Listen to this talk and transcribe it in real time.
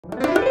Good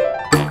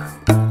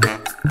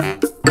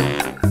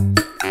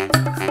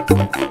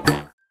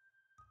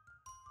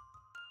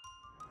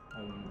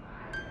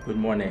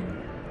morning.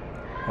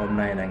 Hôm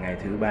nay là ngày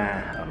thứ 3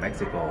 ở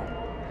Mexico.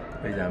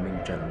 Bây giờ mình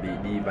chuẩn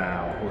bị đi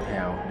vào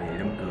hotel để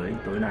đám cưới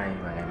tối nay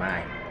và ngày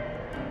mai.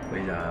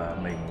 Bây giờ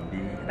mình đi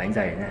đánh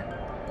giày nha.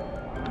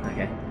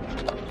 Ok.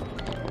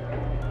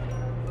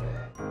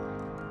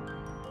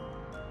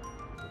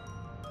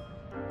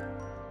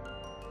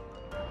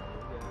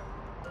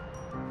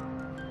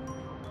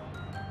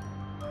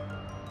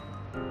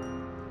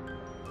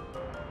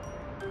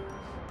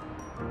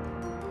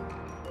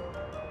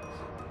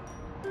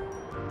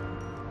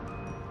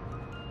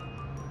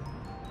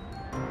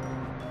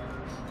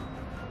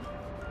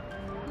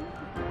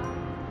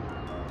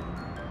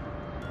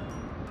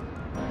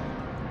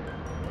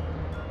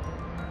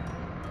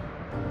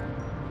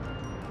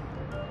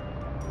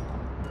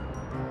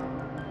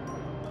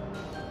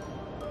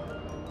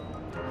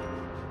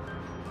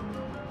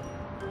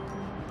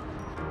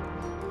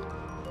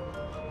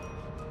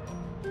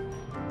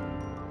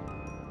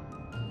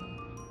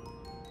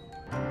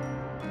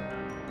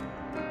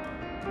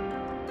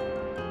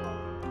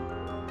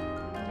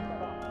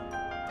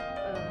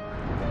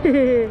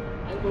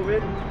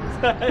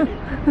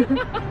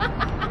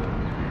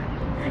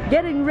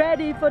 Getting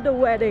ready for the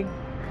wedding.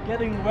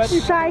 Getting ready.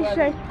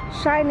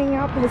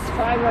 Shining up his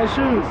Shine my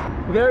shoes.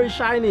 Very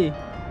shiny.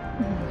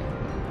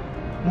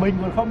 Mình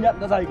còn không nhận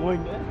ra giày của mình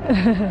nữa.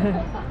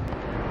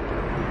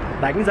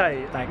 Đánh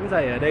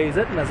giày ở đây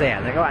rất là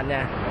rẻ nha các bạn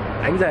nha.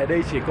 Đánh giày ở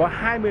đây chỉ có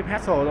 20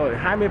 peso thôi.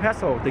 20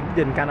 peso tính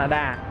tiền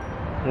Canada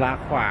là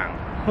khoảng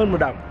hơn 1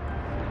 đồng.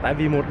 Tại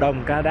vì 1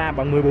 đồng Canada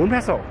bằng 14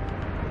 peso.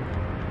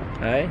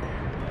 Đấy.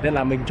 Nên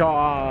là mình cho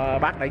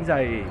bác đánh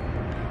giày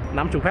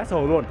 50 peso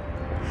luôn.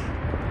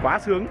 Quá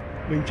sướng.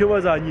 Mình chưa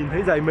bao giờ nhìn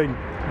thấy giày mình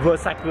vừa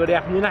sạch vừa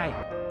đẹp như này.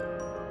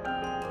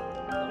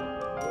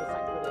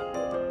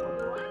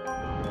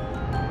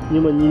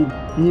 Nhưng mà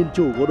nhìn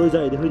chủ của đôi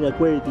giày thì hơi nhà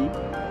quê tí.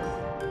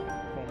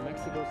 From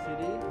Mexico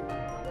City.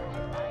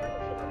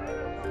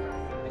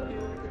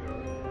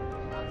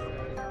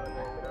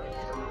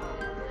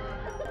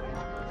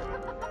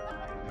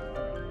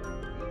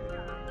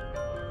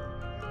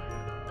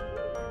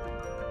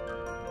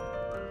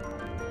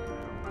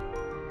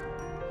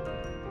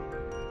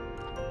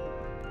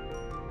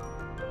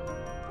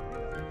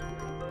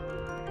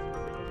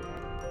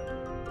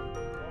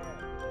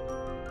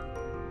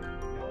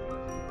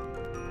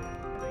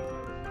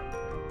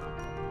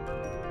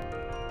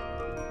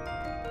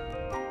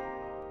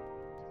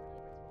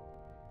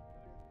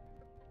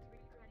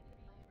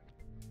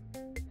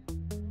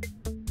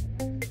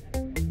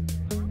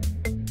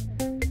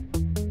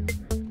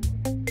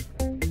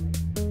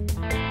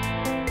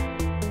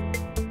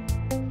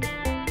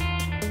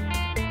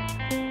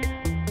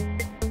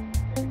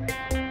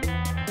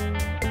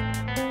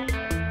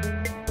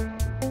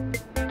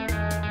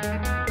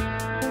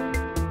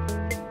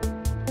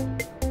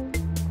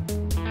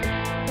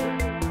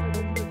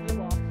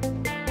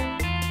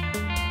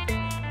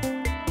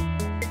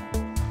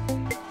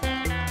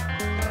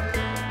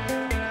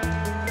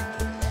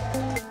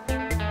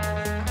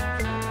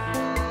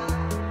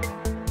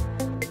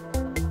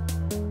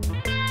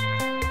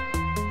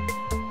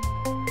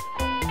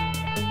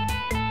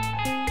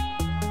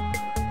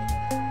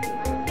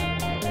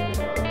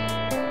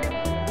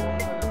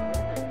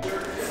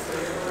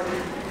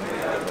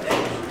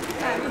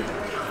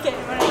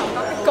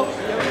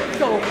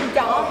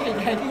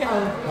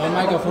 My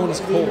microphone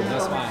is cold,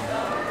 that's why.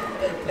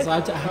 That's why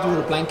I have to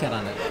put a blanket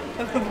on it.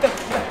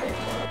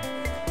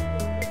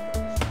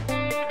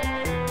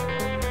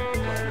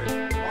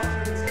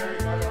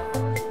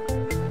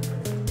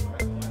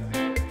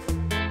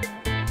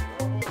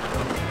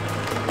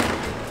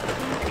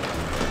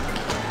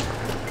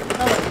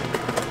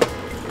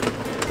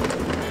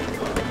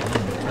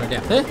 Trời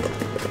đẹp thế.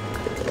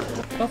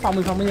 Có phòng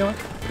mình phòng bao nhiêu ấy?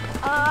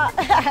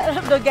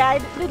 The guy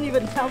didn't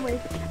even tell me.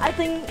 I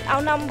think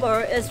our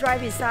number is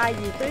right beside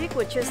the street,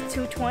 which is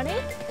 220.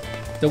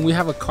 Don't we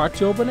have a card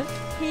to open it?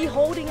 He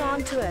holding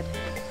on to it.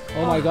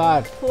 Oh my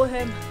god. Poor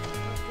him.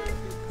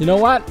 You know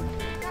what?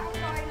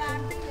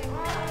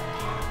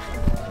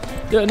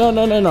 Yeah, no.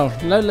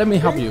 Let me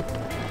help you.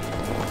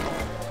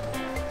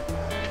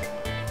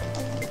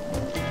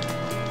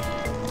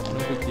 No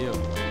big deal.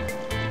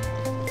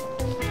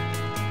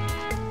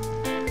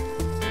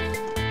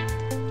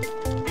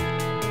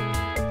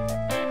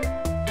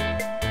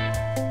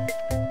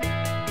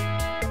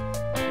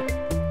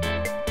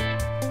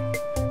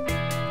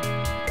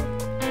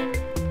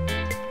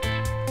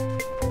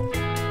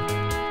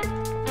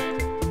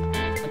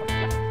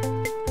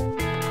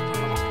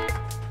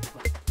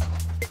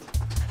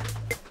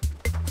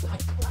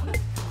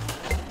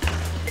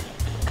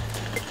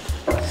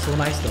 So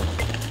nice though.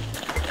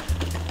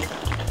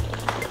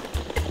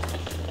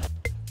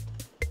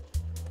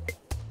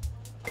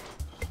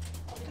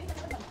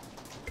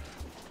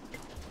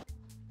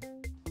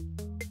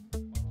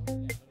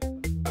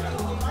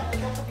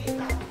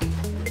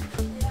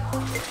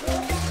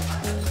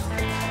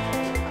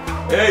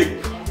 Hey,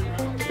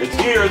 It's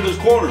here in this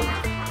corner.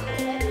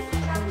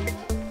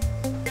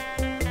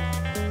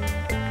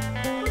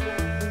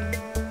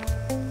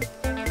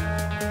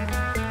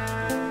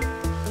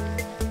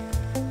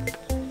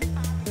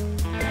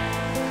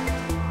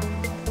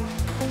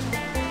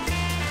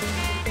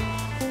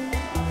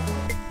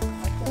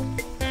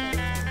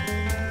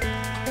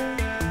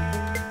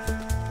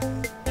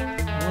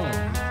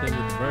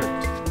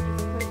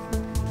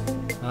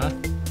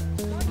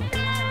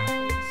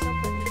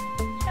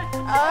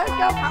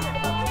 Không.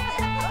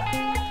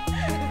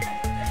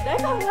 Để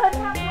con lên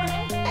thăm con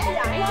em.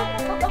 Dạy lên.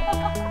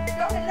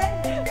 Con lên.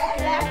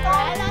 Làm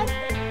con lên.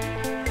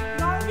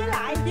 Con với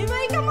lại chị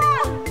My, come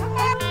on.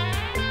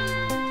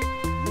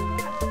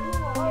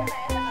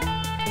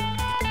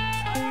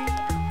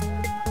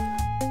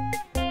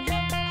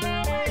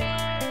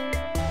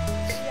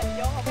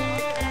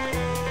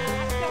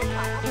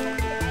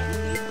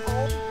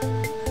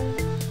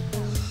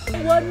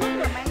 Quên mất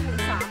rồi mang quần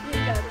sọt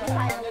nhưng giờ có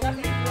tay rồi đó.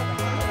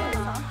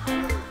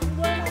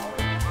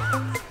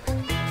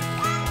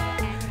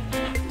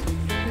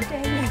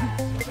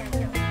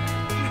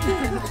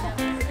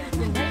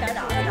 Nhìn thấy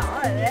đỏ rồi đó,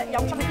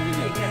 giống sắm cưới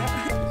Việt rồi đó.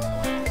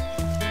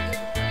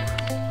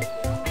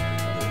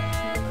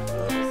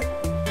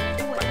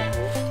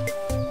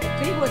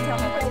 People would tell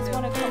my friends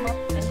want to come up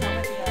and tell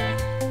me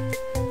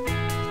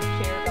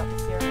share about the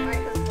ceremony.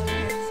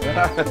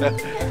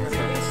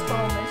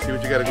 See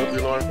what you gotta go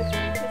through, Lauren?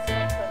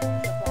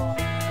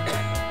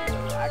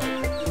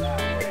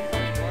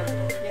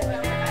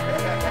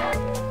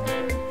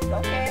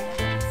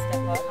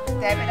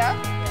 Step it up.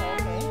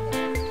 Okay.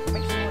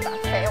 Make sure that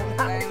fail.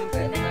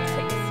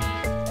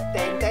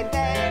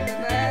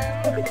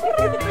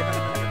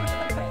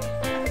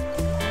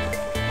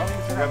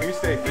 Now you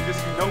stay, but just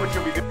you know what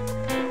you'll be doing.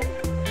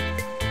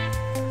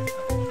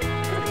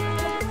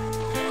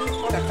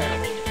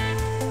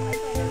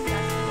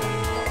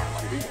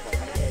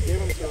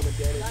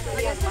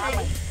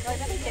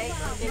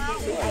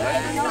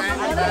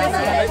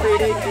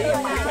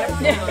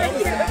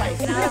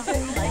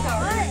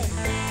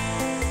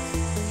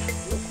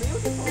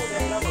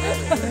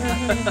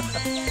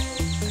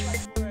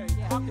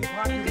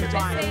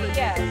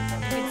 Yeah, you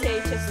can say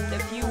just a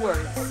few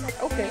words.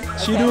 Okay.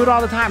 She do it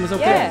all the time. It's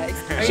okay.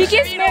 Yeah. She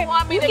gives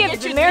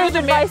marriage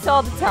advice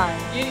all the time.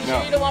 You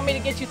sure you don't want me to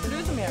get you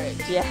through the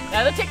marriage? Yeah.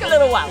 Now it'll take a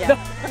little while. Yeah.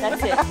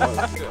 That's it.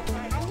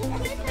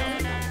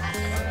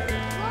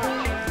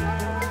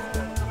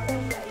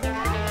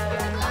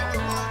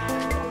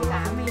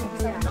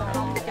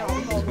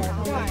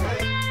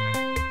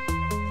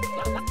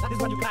 This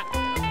one you clap.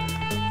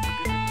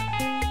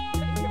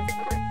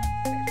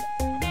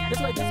 This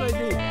way, D.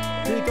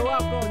 D, go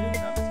up, go.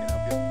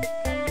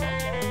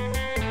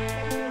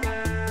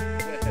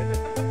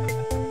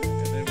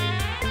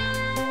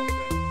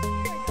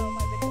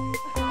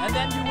 And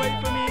then you wait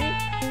for me.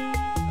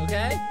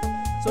 Okay?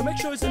 So make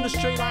sure it's in a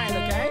straight line,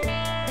 okay?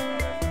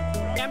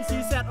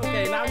 MC said,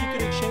 okay, now you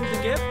can exchange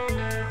the gift.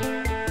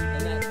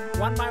 And then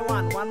one by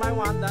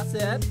one, that's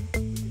it.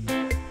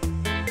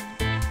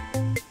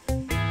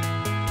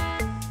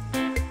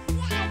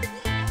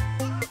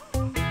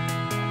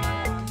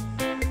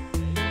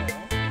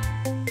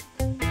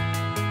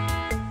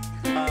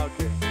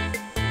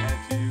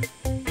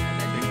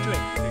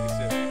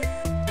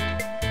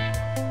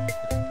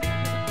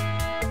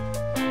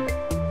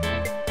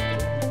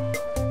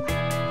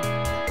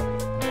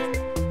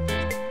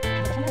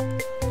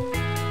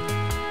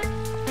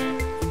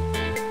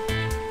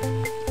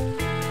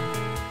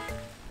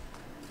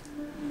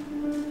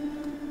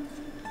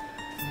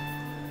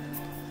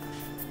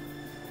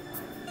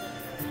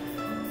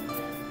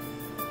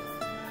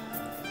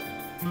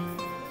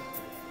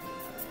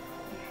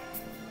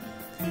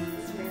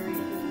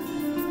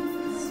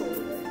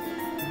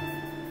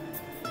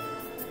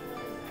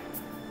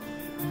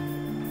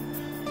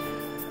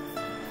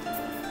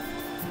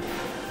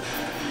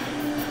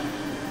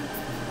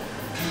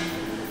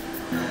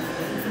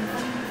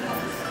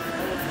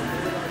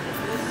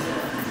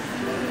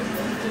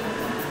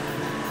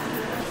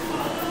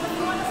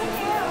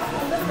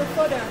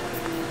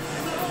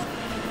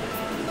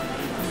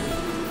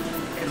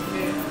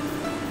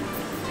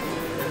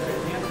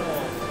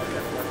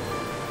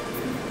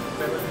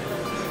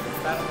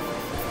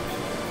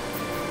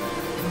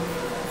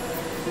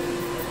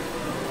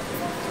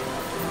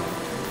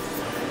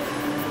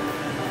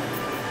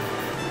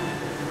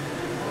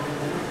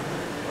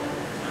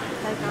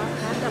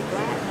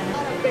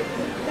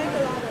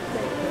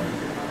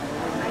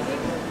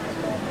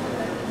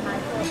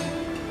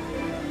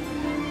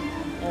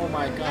 Oh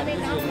my God, this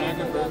is a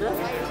American burger?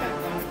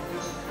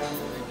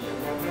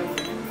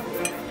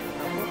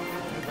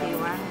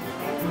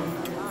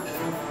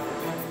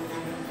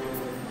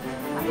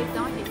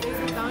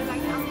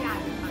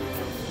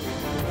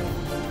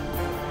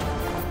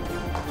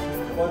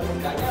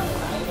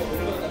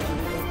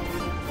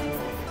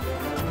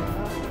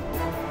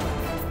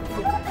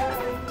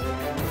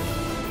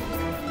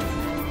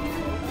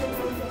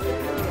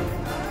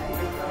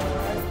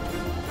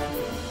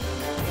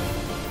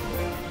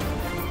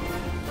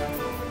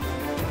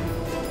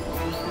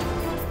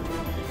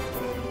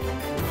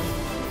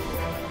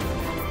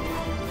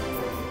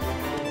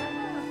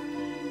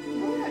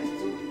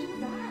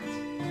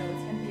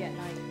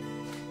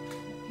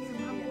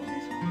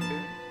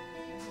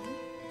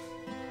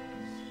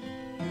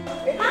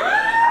 You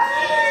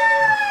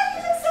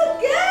look so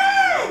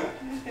good!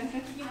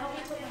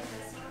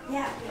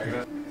 Yeah.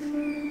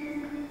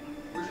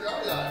 Where's your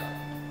outline?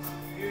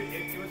 Dude,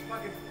 it was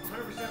fucking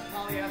 100%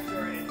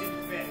 polyester and it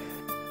didn't fit.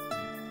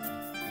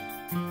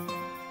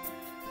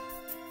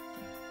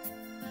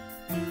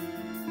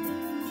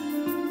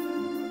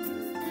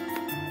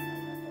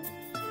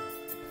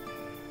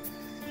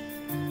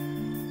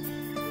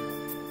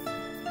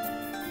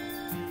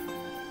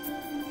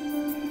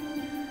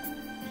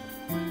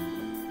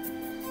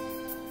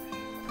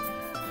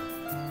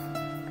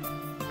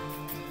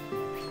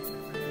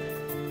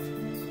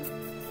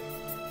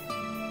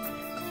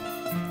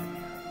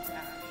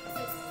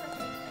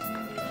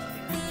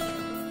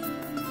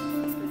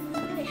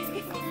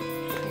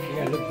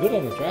 Yeah, look good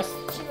on the dress.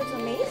 She looks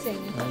amazing.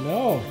 I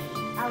know.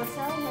 I was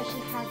telling her she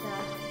had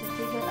the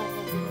figure of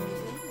the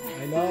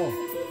amazing. I know.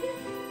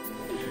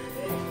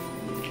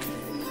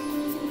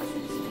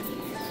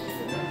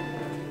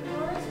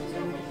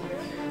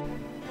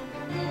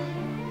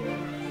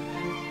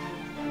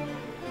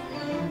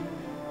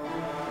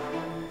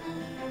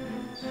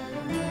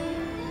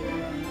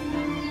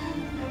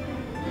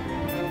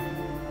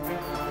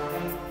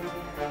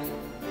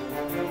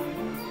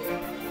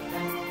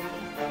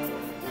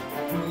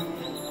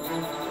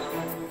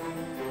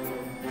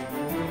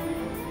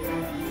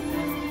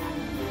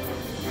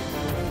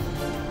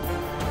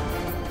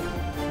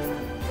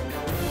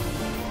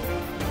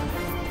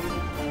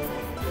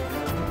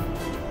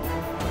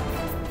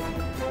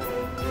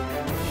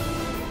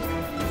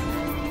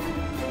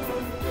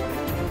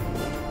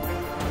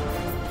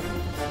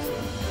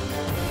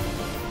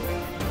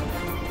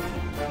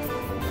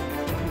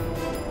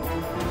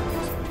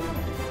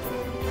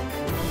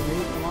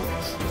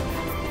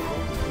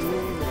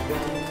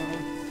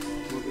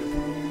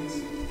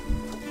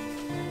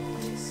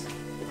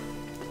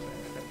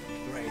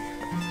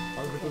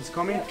 It's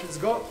coming. Let's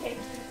go.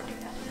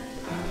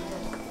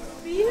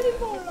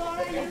 Beautiful,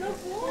 Laura. You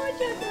look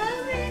gorgeous.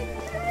 Love it.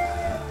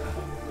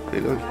 Hey,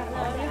 look.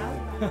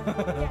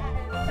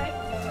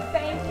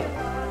 Thank you,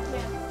 Laura.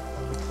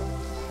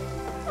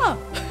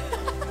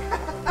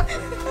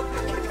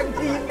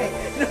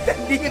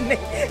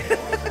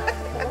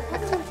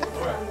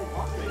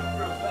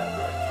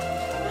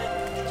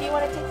 Do you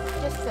want to take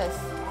just this?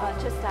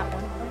 Just that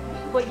one.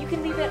 But you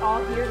can leave it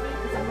all here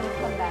because I'm going to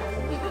come back.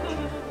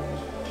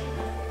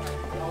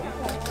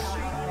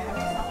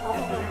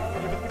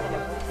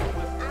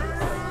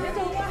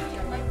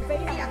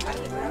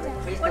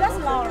 Well, that's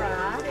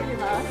Laura.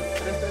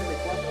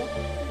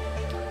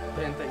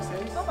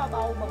 36. Có bà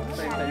bầu bự.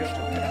 38.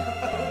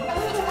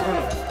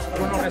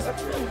 No, no, esa.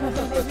 Se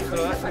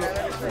lo das, se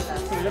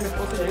lo a mi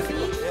esposa y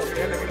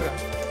ella le queda.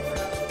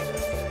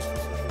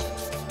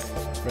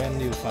 Brand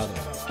new father.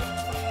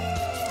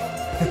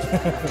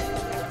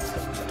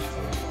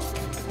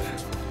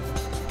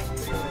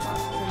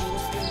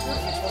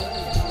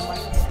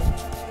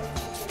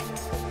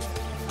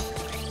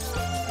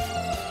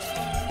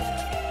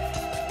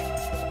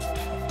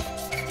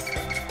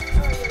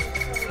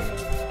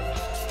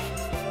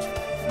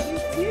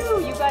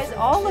 You guys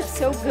all look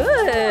so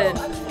good.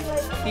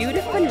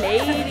 Beautiful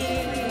ladies.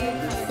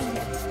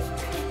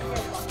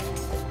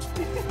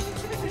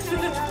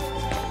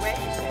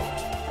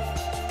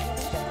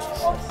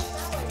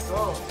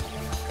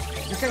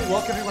 You can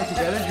walk everyone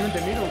together, you in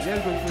the middle,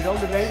 yes, with all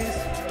the ladies.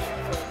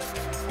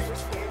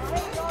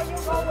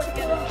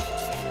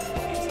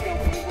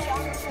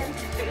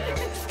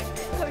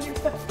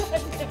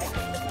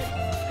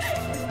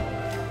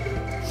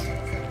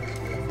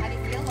 How do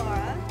you feel,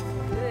 Laura?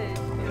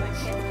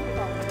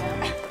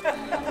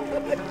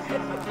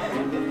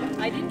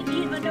 I didn't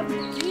eat enough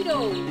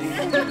Cheetos.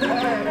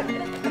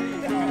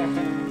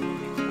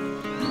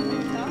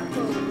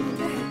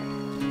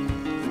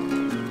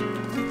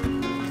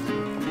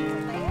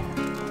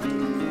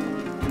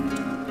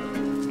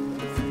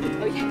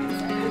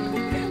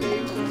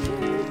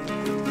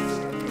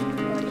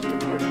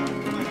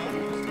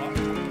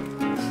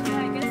 I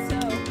guess so.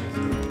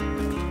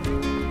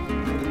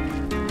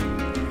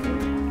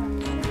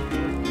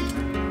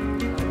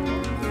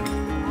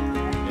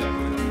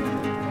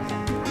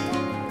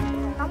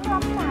 Nóng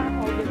lắm mà,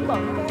 hồi đừng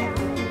bận nha.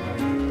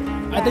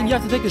 I think you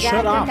have to take the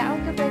shirt off.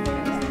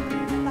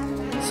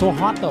 So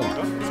hot though.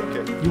 It's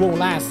okay. You won't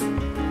last.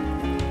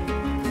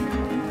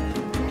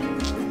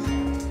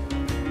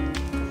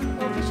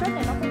 Cái shirt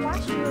này nó không quá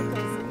sheer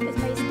because it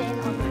may stand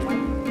on the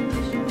white.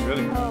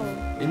 Really? Oh.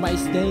 It might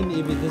stain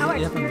if it doesn't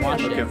you haven't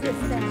washed it.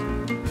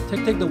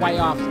 Take the white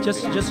off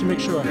just to make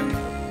sure.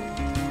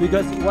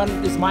 Because when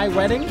it's my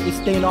wedding, it's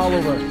stained all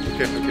over.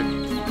 Okay, okay.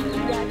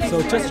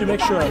 So just to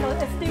make sure.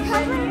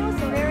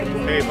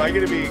 Hey, if I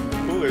get to be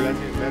cooler, that's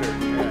even better.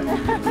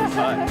 Yeah. It's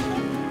hot.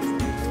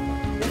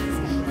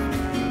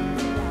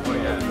 Oh,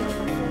 yeah.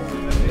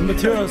 The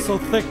material is so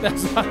thick,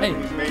 that's why.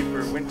 It's made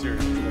for winter.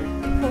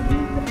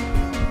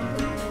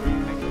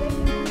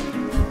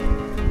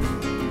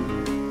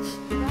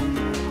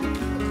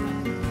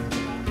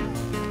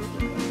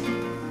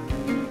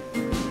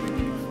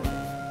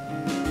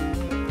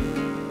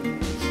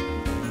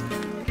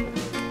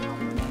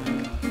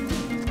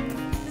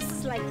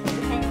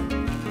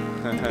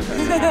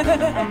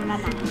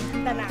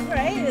 Đà Nẵng,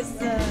 right? Is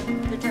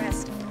the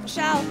dress.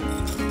 Michelle.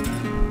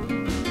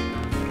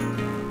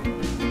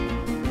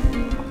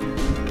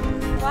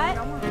 What?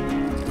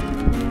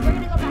 We're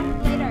gonna go back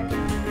later.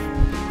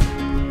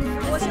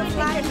 What's your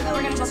flight?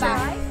 We're gonna go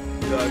back.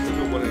 Yeah, I took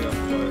a 1 a.m.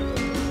 flight.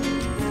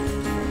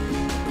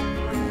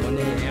 1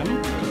 a.m.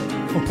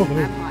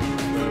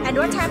 And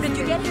what time did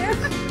you get here?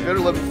 At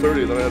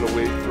 11:30, then I had to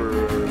wait for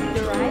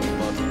The ride?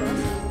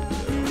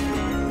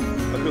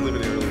 I couldn't leave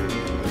any earlier.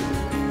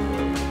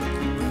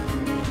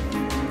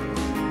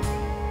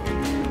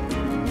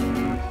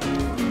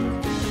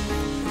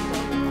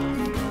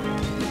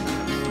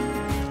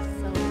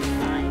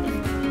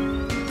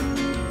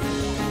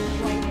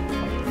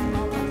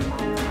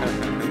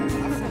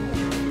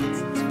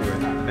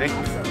 Thank you.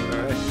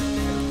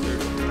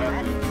 All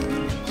right.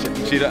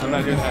 Cheetah, I'm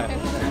not doing that.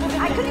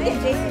 I couldn't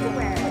get Jason to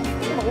wear it.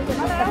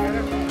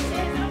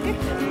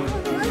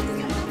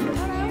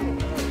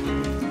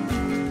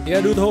 Yeah,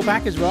 do the whole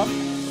package, bro.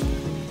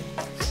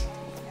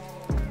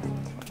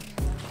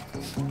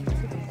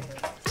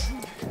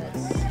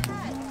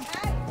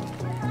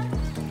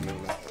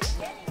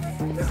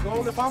 Let's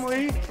go the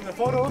family in the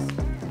photos.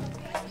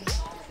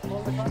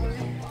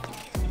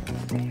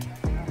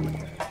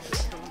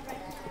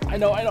 I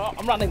know,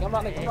 I'm running.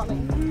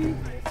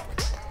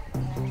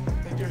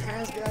 Take your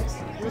hands, guys.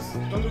 Just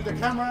don't look at the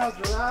cameras.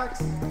 Relax.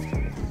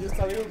 Just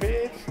a little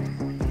bit.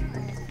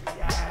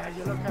 Yeah,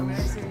 you look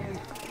amazing.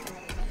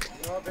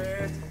 Love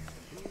it.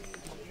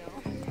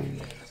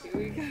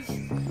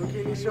 Look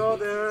at each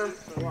other.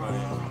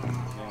 Wow.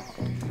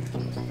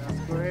 That's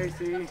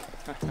crazy.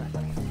 I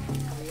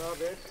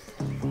love it.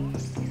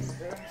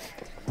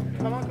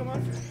 Come on.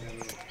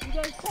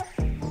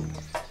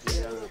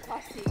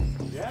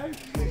 Yeah,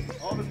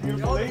 all the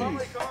beautiful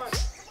ladies.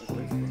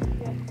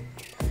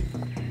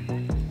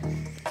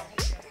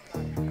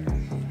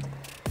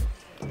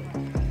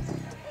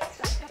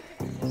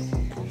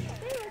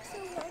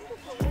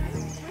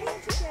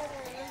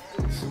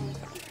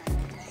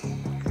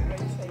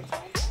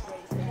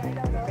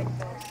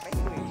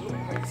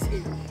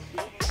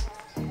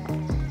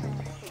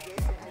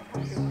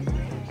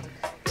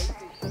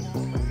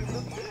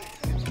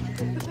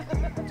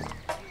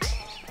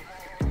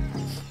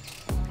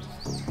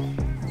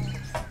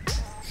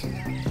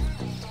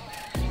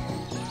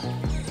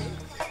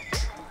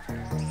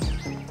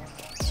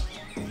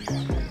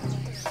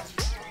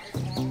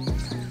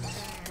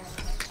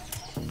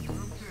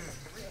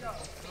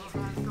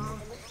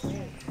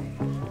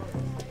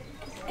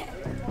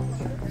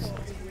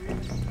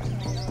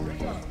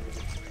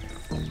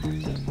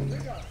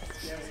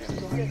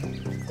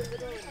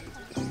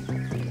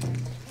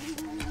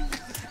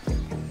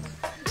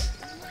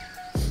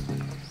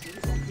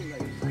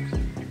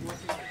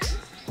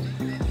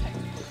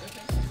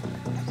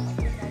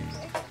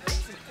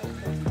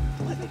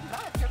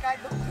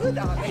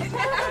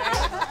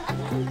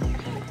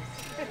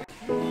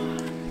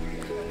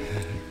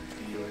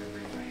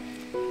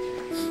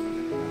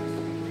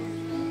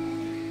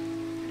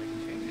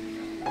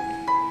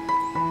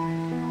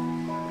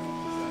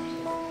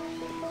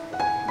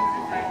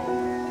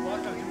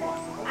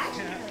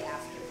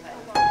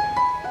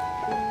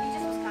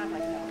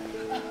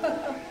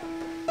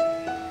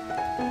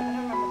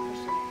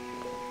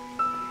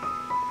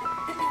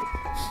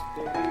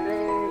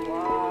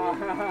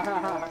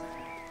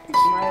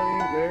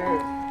 Smiling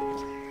good.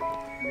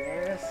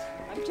 Yes.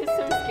 I'm just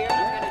so scared I'm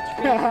gonna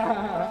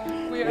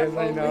trip. We are Yes, I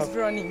know. always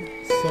running.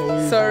 So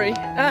easy. Sorry.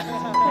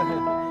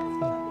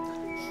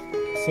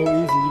 So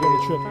easy, you're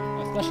gonna trip,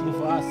 especially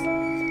for us.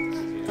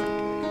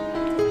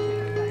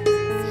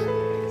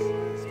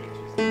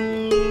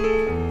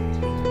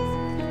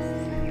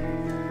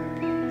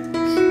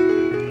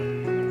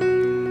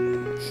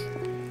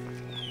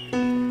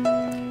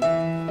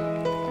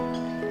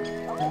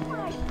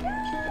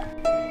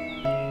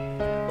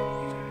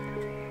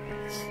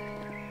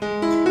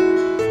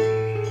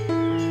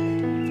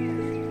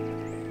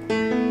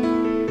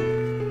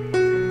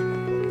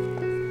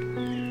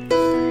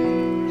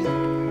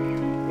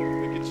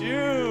 Look at you.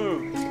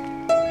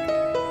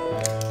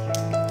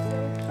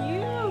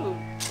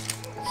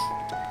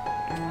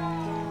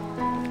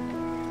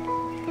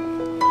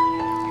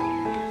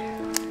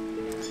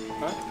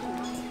 Huh?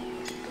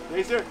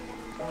 Laser.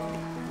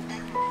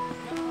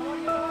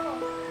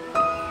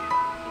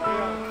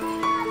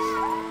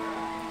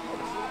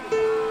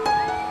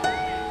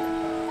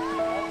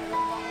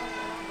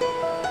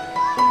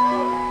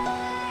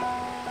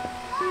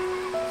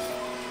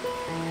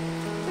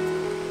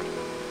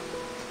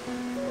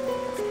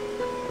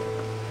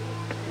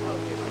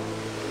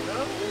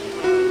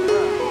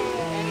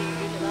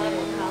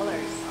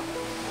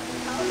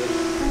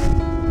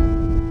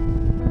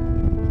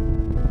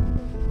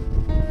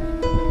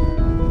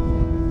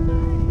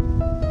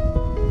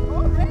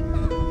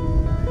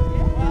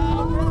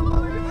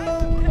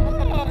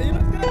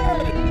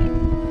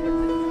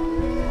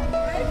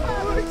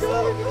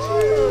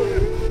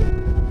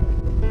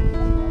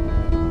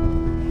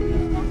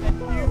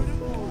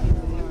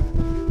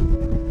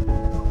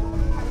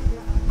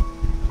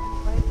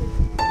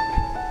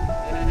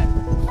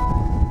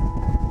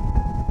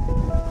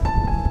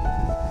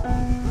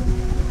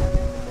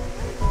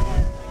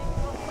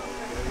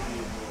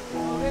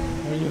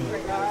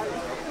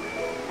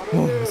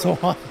 so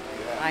hot.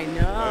 I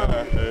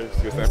know. It's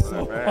good stuff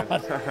for that,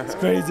 man. It's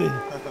crazy.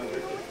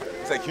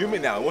 It's like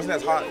humid now. It wasn't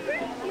as hot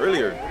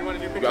earlier. I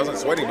wasn't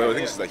sweating, but I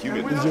think it's just like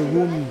humid. Is your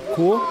room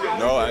cool?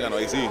 No, I ain't got no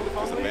AC.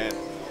 It's a fan.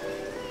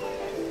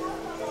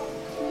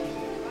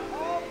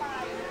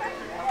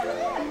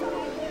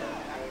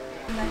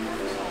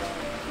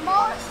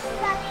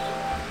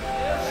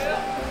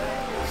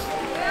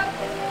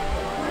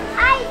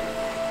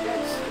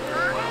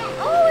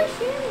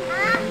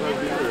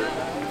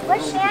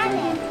 Where's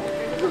Shannon?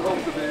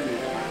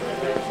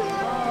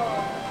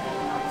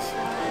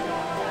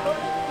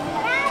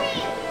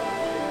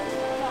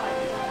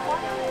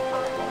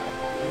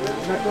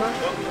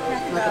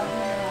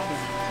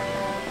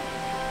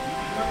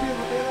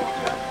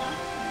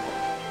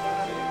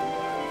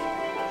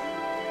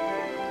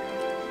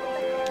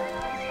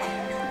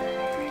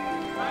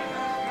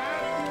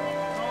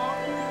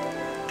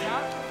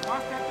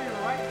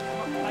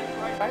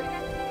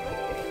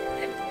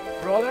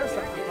 Brothers,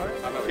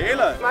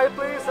 Kayla. slide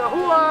please,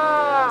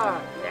 ahua!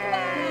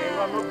 Yay!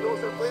 One more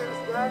closer please,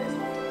 guys.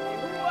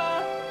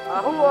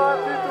 Ahua,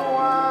 3, 2,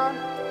 1.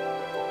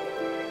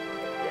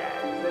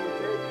 Yes, let me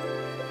take.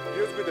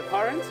 Use with the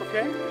parents,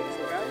 okay?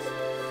 So guys,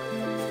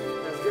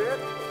 that's good.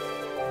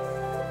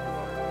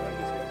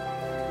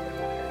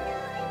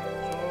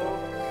 So,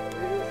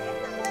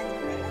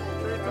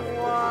 3, 2,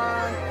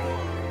 1.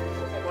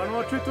 One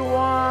more, 3, 2,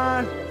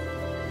 1.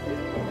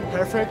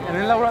 Perfect. And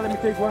then Laura, let me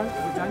take one.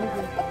 We're done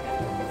again.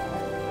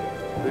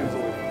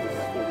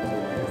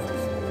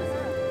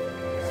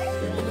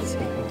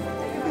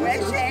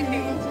 Where's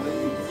Shandy?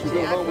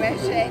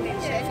 Where's Shandy?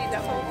 Shandy's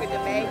at home with the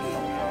baby.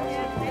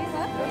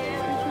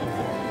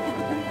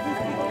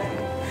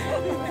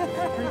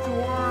 3, 2,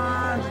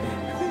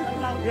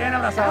 1. Bien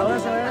abrazado,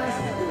 eso es.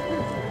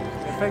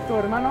 Perfecto,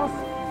 hermanos.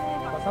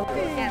 Pasamos.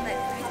 Yeah, let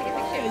me take a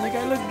picture. You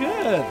guys look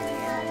good.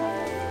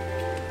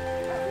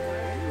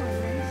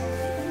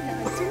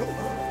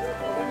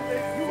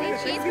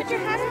 Cheese, put your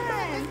hat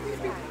on.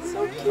 So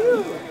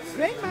cute.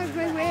 Grandma's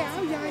way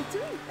out here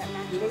too.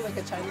 You look like a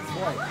Chinese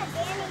boy.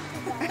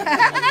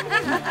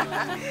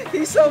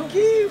 He's so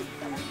cute.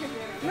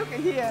 Look at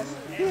here.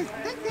 Take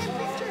that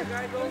picture.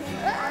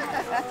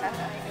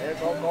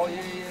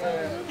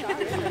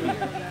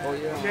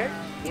 Okay.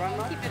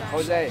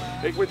 Jose.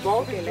 Big with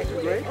both.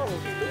 Great.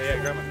 Yeah,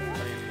 grandma.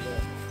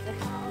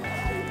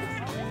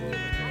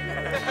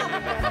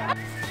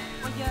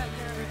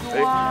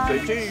 Say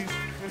cheese.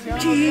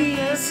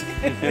 Cheese.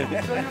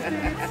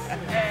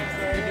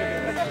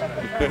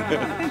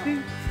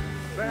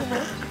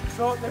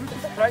 So let me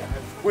just try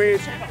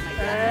with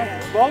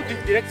both the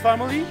direct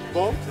family,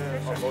 both.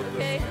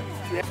 Okay.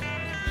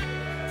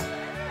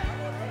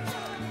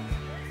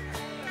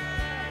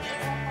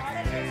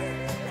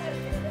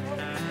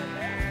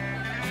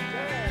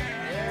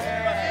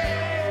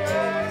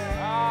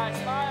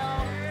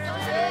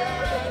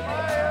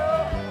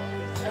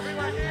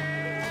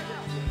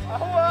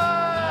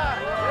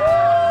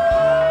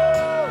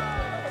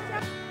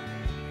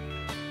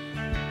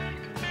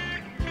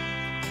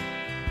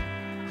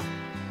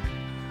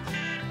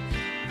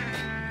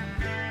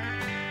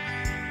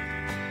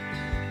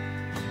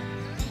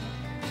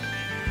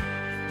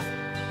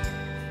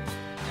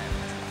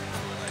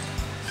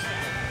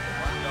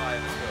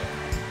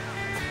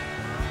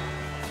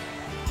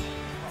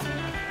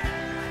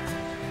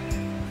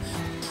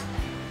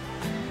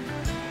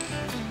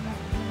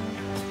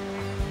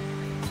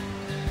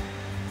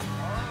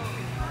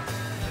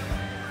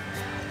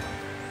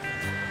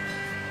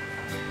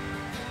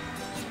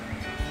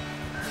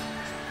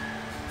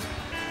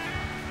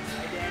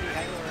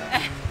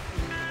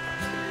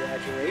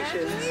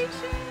 Congratulations.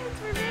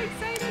 We're very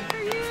excited for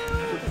you.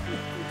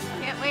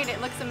 Can't wait. It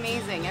looks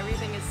amazing.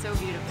 Everything is so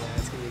beautiful.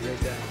 It's gonna be a great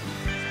time.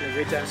 It's been a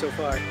great time so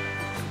far.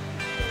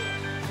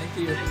 Thank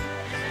you.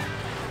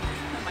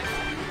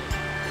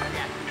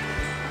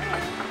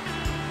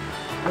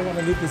 I don't want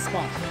to leave this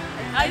spot.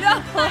 I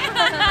know.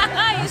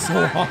 It's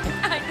so hot.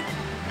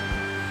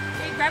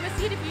 Hey, grab a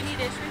seat if you need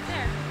it. It's right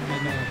there. I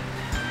know.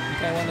 You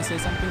guys want to say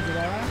something to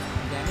Laura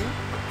and Danny?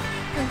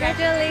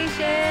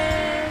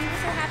 Congratulations. I'm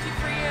so happy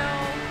for you.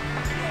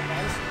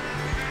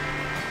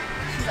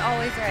 She's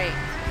always right.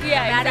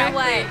 Yeah, No matter exactly.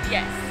 what.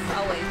 Yes.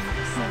 Always.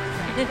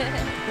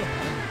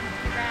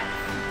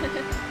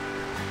 Congrats.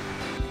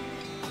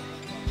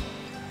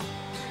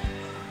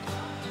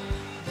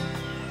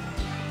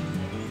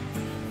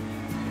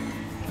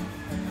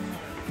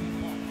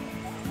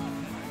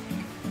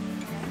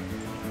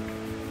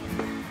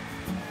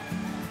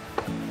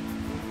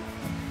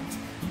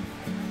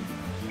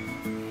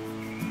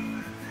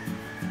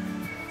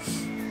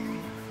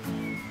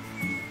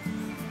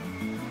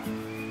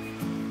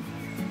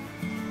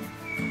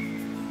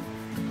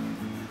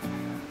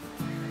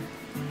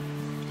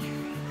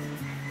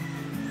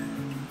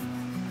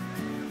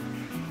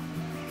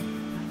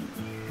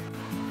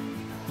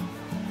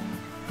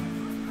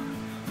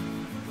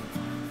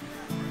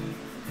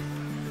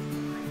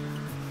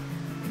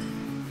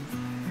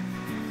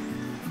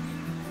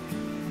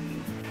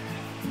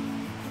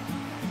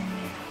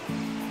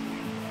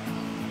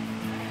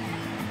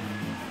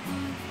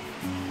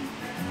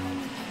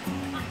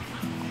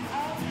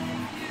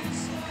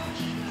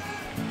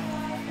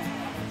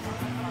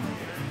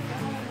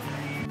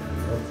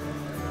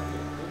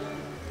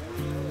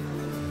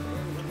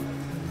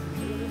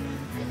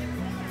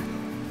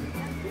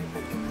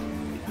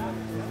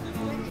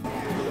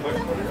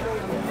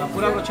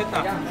 pura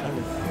brochetta.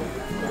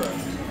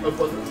 Vô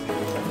cùng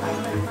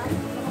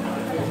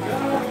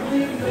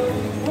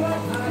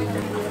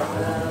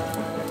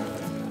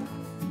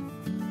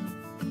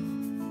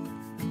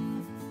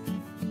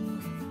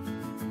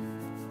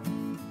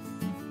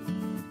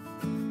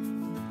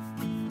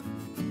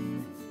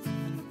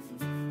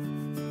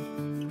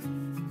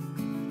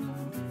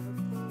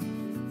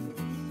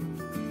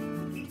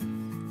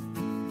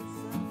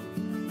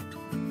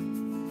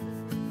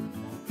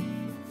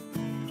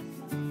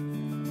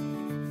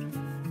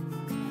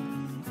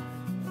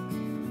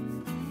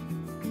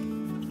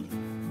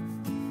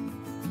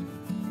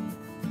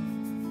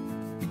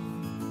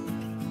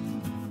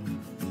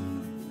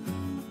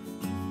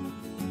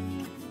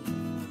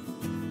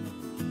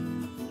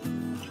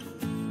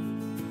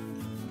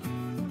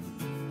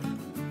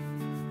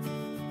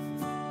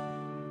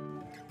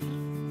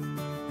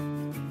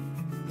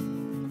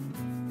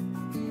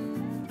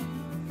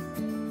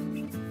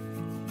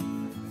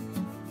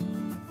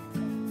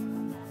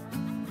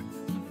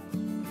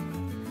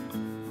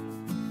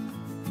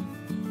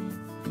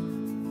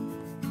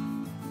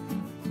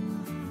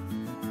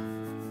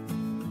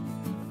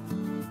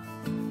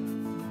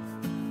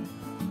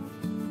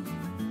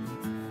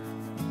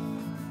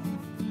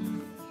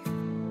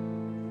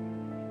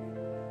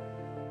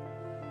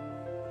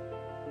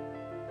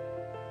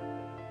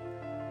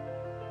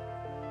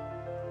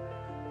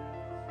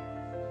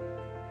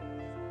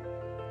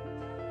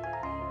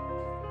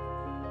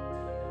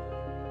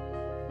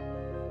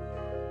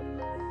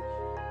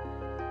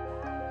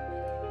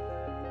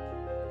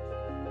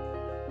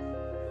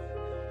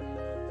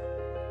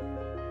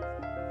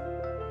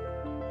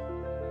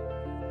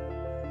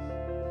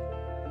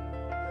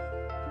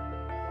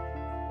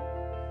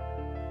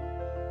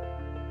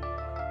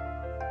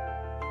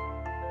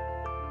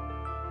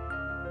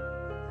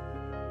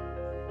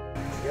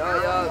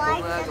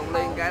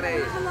Liên cái đi.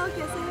 Hello,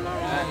 kìa say hello.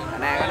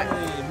 Nè cái đó.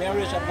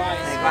 Marriage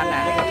advice. Này con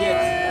nè.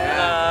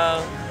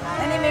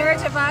 Any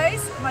marriage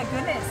advice? My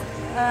goodness.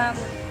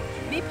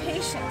 Be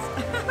patient.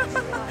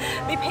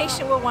 Be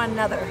patient with one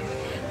another.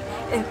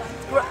 And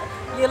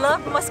your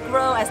love must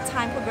grow as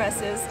time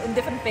progresses in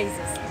different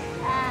phases.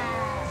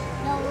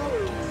 No look.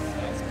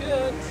 That's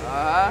good.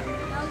 Đó.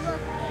 No look.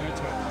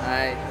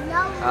 Đây.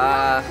 No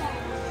look.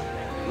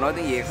 Nói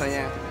tiếng Việt thôi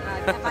nha.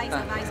 Advice,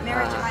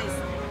 marriage advice.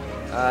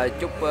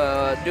 Chúc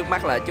trước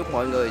mắt là chúc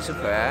mọi người sức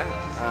khỏe,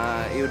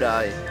 yêu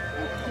đời.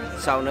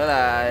 Sau nữa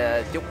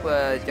là chúc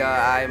cho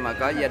ai mà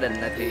có gia đình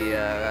thì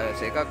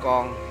sẽ có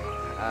con,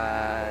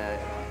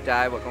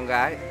 trai và con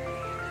gái.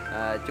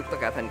 Chúc tất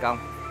cả thành công.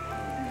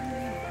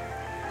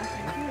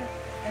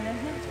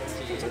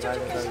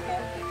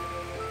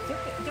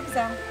 Chúc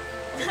sao?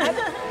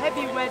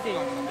 Happy wedding.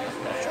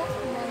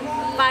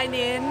 Bài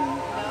niên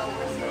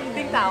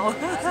tinh tảo.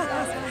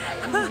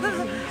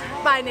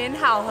 Bài niên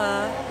hào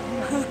hở.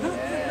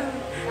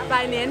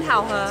 Bài niên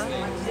hào hở.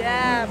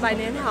 Yeah, bài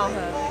niên hào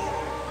hở.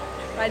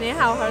 Bài niên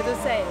hào hở to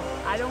say.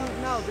 I don't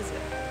know.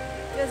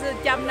 This is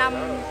trăm năm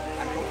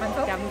hạnh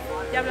phúc.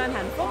 Trăm năm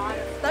hạnh phúc.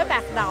 Tới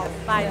bạc đầu.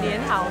 Bài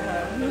niên hào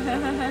hở.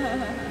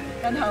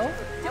 Tranh thủ.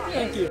 Chúc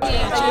gì?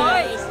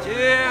 Cheers.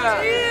 Cheers.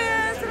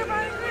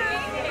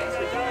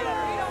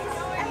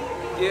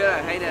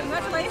 Cheers. Hay nè.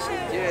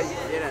 Congratulations. Cheers.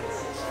 Cheers nè.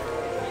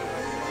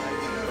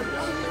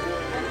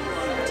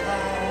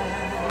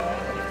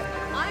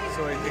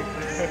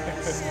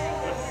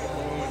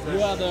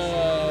 You are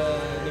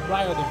the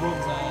bride or the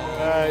groom's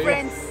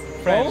Friends.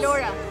 friends?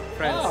 Laura.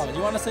 Friends. Oh,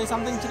 you want to say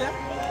something to them?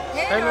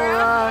 Hey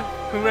Laura,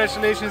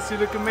 congratulations, you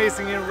look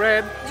amazing in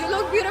red. You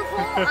look beautiful.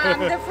 I'm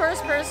the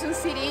first person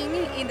sitting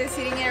in the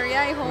sitting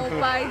area. I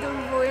hope I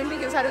don't ruin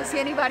because I don't see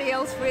anybody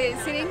else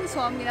sitting,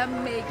 so I'm gonna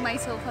make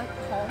myself at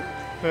home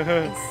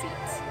and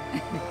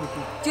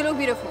sit. You look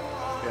beautiful.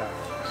 Yeah,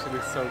 she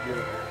looks so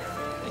beautiful.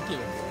 Thank you.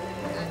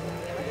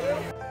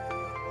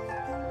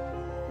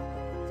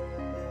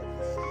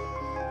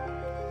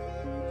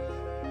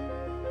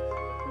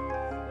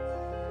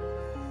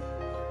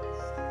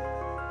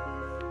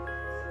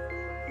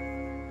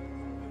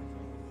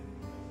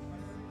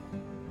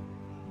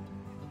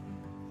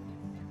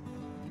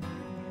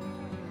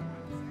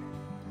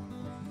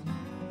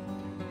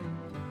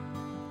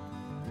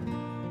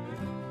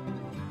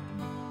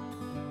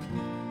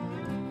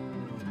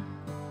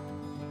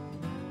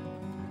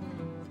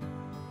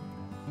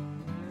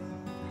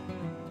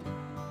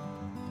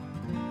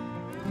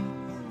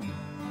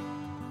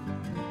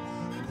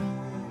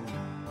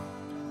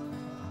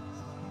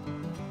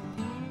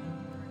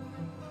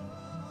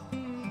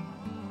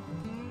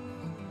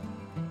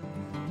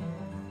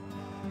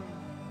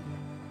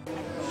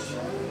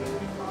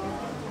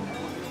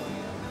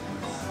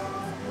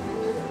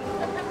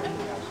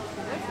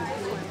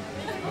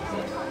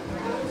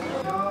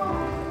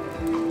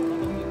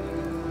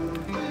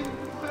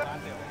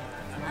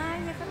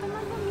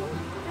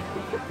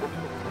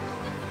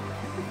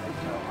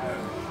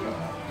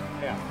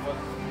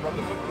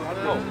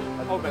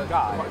 Oh my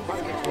God!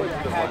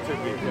 It had to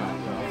be. It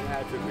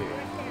had to be.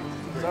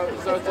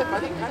 So it's a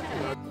funny country.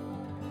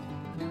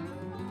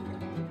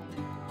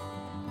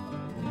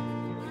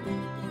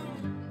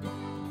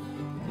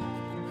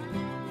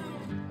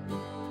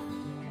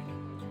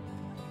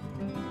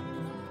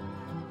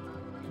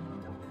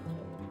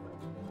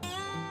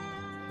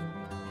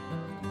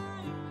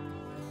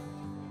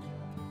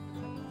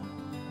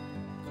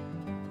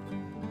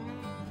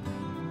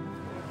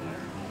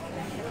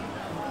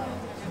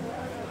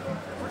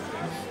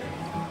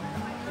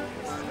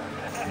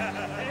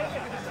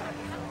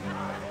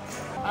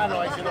 Ah,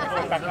 no, ahí sí no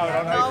puedo estar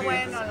cabrón. No,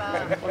 bueno,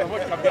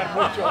 podemos cambiar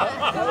mucho.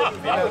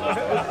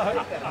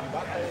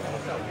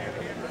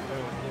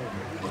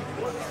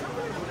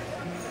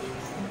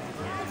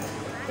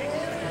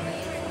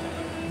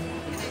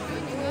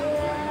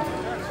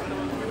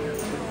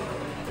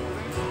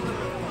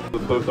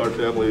 With both our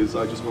families,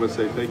 I just want to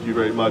say thank you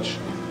very much.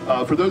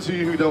 For those of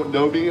you who don't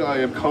know me, I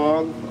am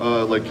Kong,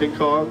 like King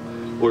Kong,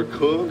 or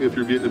Kung if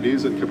you're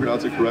Vietnamese and can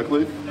pronounce it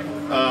correctly.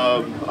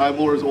 I'm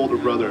Laura's older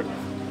brother.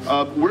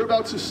 We're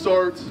about to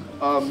start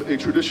a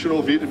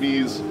traditional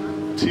Vietnamese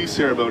tea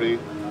ceremony,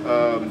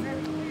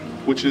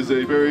 which is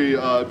a very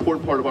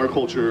important part of our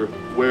culture,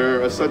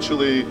 where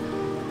essentially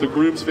the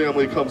groom's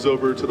family comes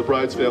over to the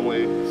bride's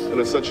family and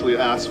essentially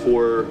asks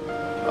for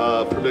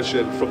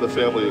permission from the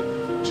family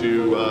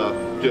to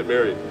get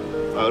married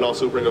and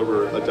also bring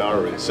over a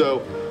dowry.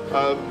 So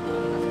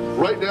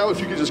right now, if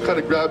you could just kind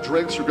of grab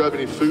drinks or grab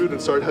any food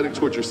and start heading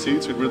towards your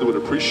seats, we really would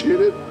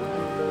appreciate it.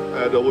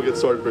 And we'll get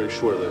started very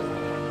shortly.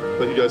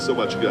 Thank you guys so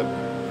much again.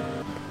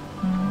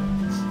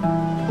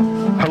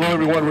 Hello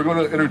everyone, we're going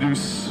to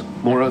introduce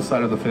Laura's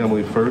side of the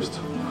family first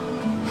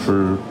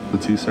for the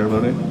tea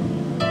ceremony.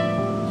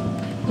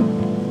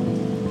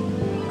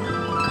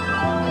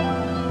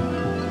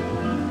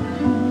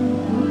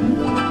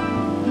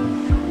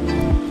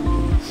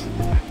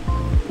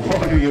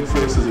 Walking in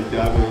first is a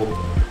gaggle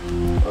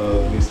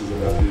of nieces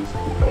and nephews.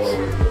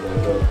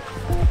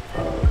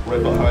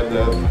 Right behind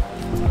them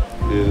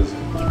is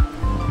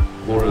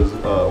Laura's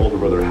older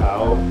brother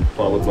Hao,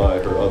 followed by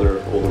her other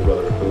older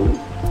brother Ho,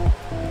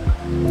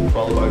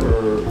 followed by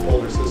her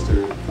older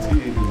sister T,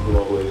 who's from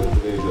all the way in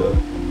Indonesia.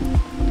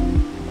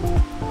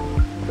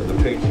 And the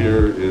pink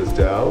here is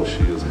Dao,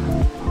 she is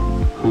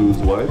Ho's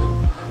wife.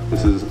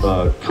 This is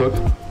Cook,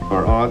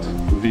 our aunt,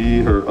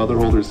 V, her other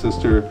older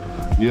sister,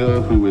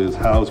 Nia, who is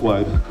Hao's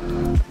wife,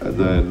 and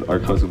then our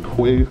cousin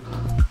Hui,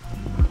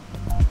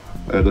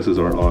 and this is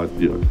our aunt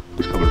Yuk,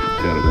 who's coming from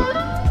Canada.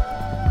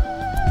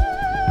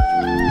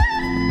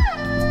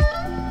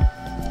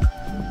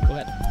 Go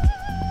ahead.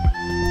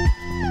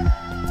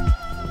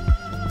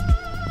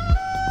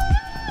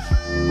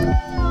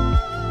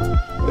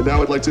 And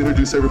now I'd like to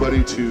introduce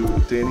everybody to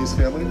Danny's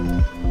family.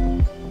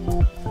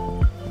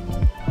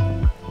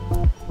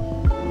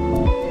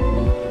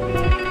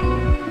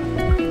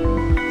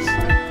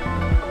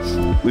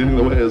 Leading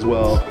the way as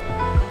well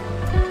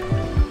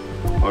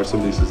are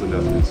some nieces and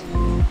nephews.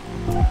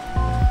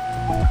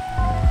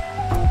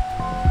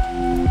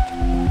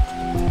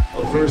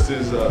 Up first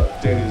is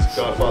Danny's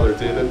godfather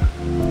David,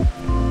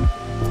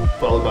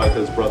 followed by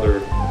his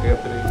brother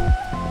Anthony,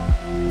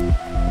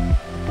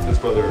 his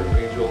brother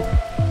Angel,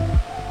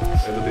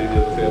 and the baby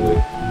of the family,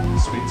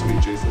 sweet,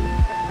 sweet Jason.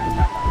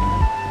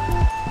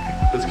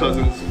 His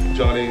cousins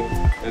Johnny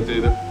and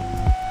David.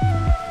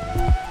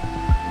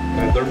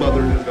 And their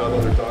mother, his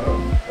godmother Donna,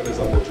 and his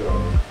uncle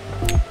John.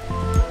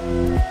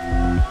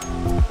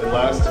 And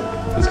last,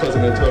 his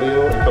cousin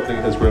Antonio,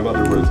 accompanying his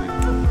grandmother Rosie.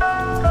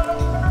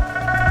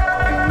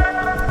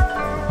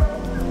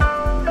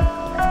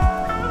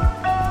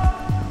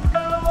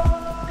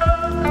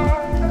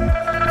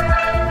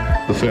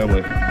 The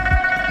family.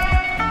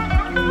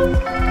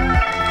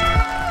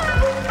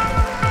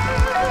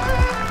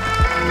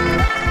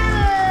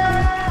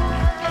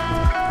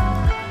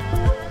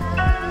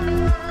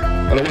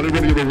 And I want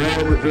everyone to give a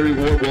very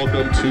warm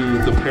welcome to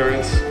the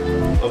parents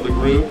of the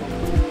groom.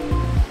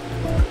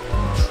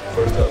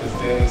 First up is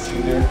Danny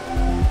Sr.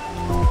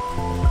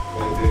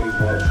 and Danny's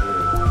mom, Sherry.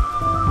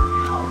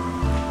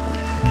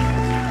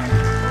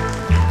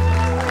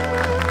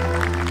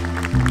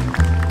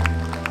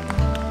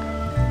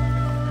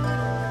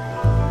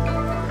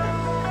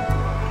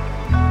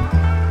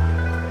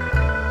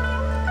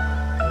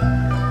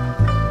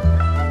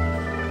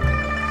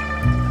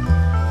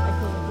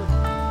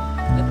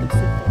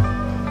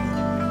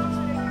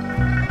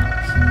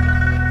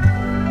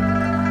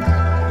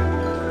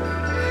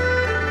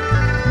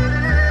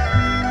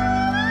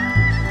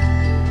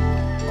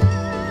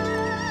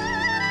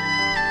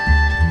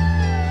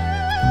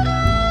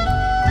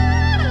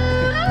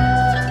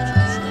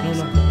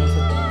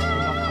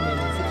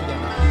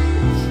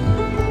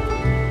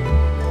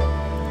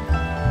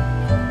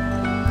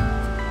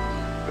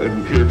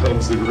 And here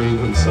comes the groom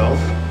himself,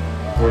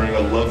 wearing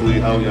a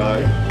lovely ao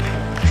dai,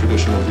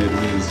 traditional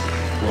Vietnamese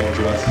long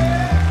dress.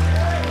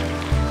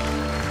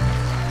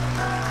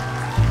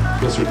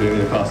 Mr.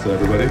 Danny Acosta,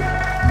 everybody.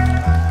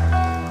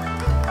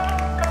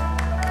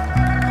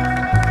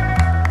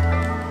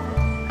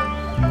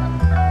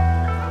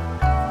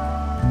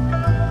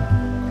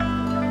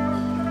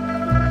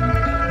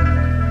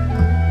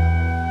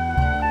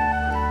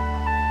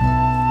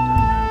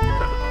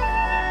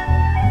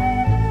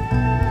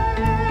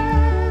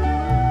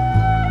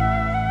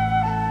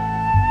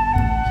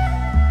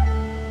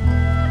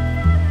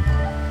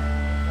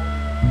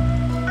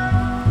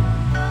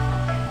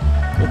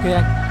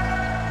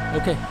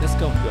 Okay, let's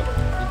go.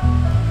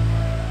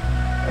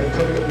 And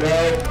coming up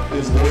now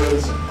is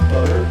Laura's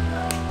mother,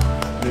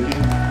 Nikki,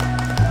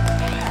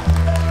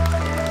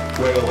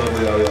 wearing a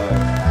lovely ao dai.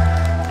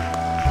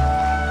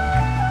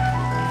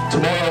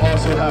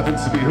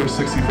 happens to be her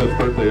 65th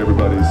birthday,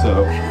 everybody,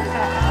 so.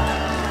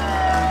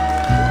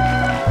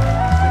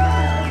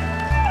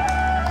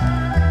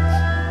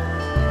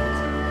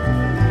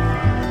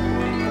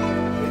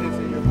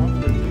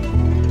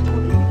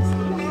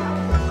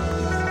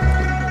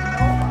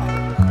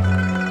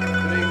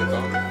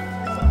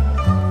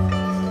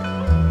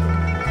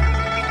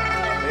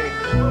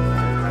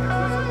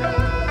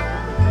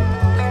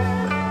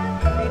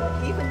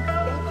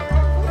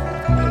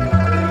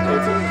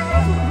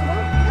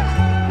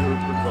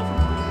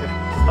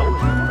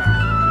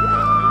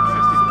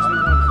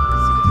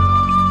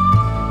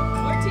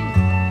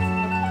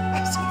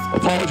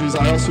 Apologies,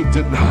 I also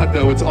did not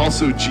know it's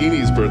also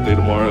Jeannie's birthday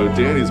tomorrow,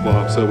 Danny's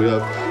mom, so we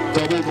have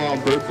double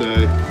mom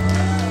birthday.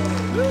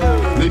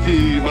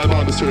 Nikki, my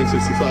mom is turning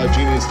 65,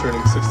 Jeannie is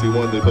turning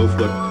 61, they both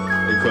look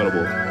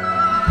incredible.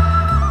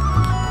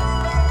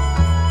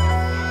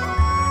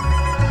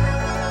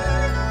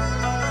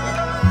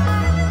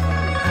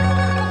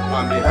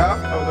 On behalf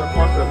of the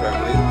Costa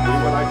family, we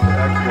would like to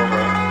ask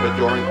Laura to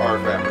join our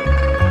family.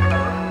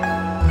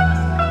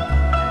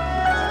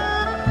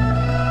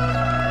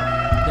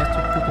 Just to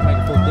put the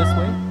microphone this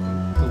way,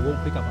 so it won't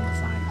pick up on the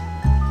side.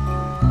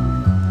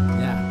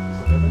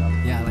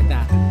 Yeah, like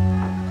that.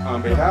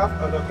 On behalf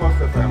of the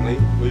Costa family,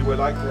 we would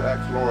like to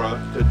ask Laura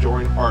to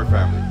join our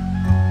family.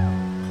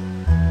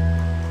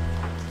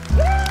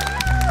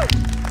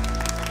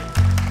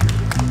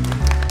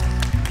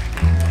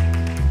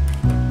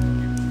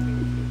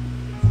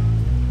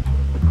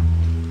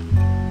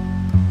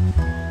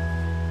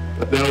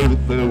 Now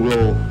they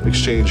will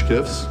exchange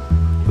gifts.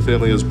 The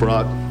family is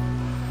brought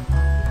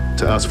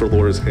to ask for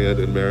Laura's hand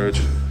in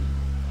marriage.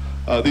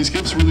 These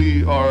gifts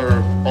really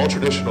are all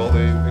traditional.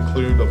 They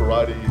include a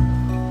variety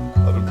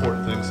of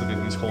important things in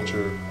Vietnamese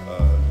culture.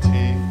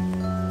 Tea,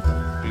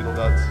 betel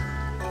nuts,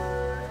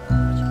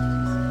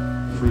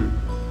 fruit,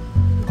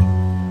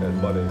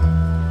 and money.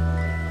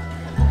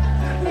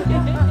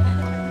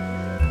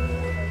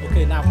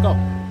 Okay, now go.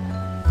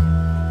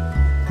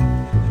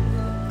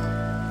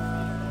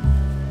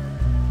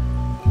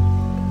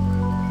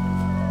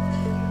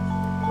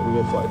 We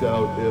will find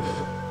out if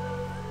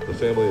the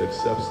family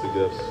accepts the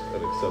gifts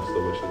and accepts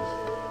the wishes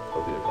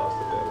of the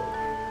Acosta family.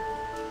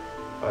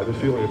 I have a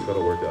feeling it's going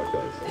to work out,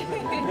 guys. Thank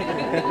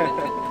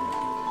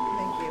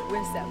you.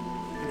 Wisdom.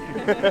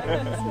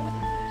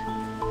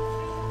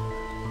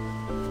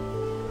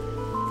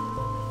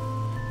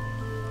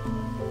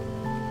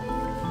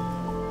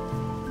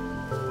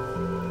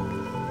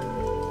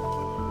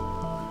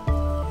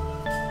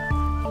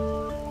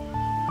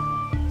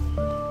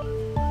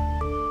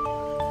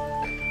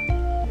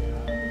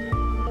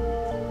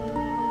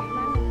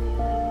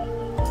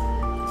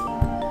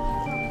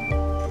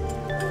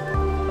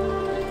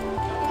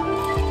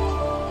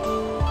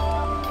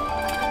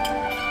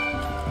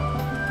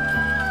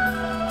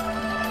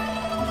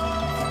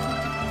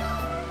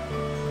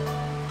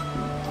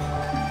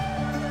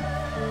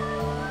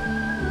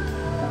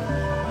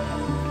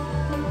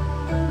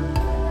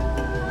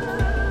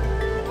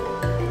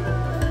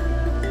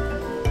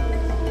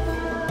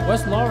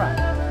 Where's Laura?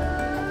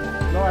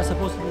 Laura's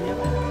supposed to be here.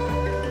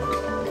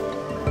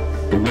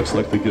 It looks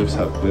like the gifts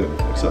have been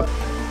accepted.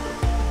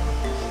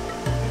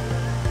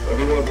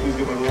 Everyone, please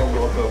give a warm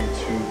welcome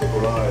to the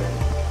bride.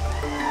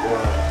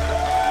 Wow.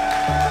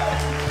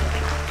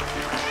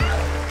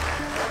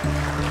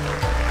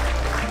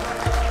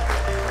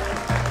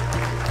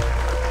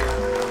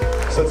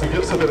 Since the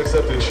gifts have been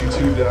accepted, she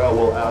too now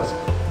will ask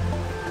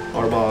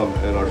our mom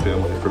and our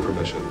family for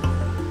permission.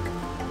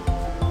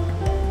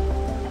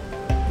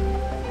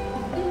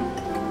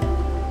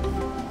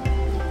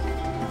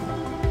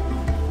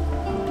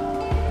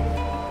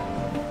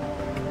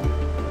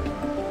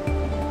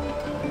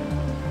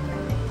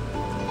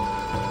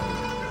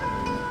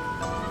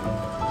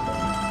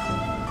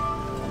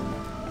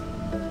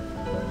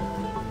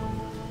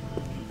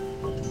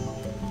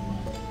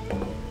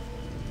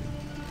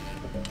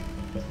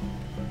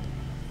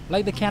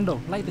 Light the candle,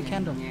 light the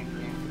candle.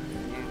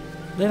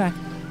 Đây này.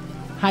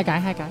 Hai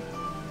cái.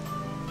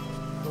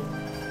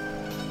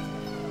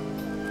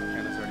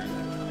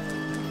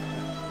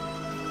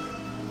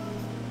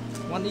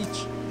 One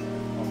each.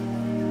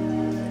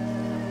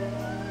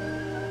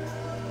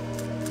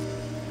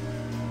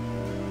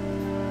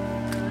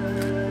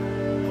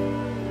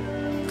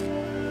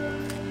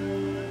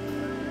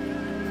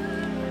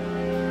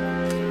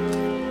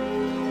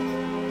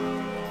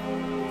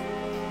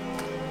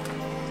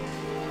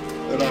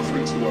 An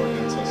offering to our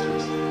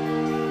ancestors.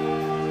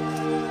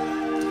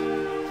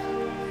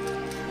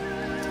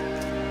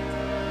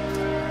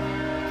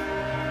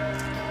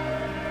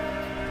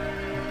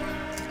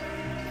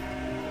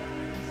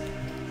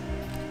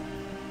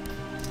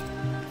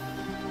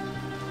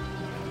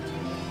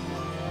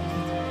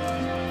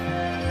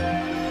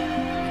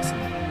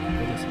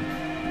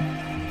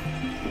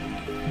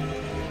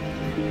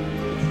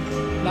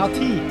 Now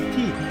tea.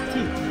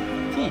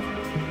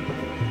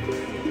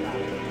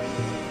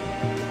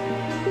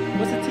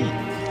 What's the tea?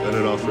 And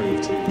an offering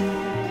of tea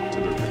to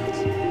their parents.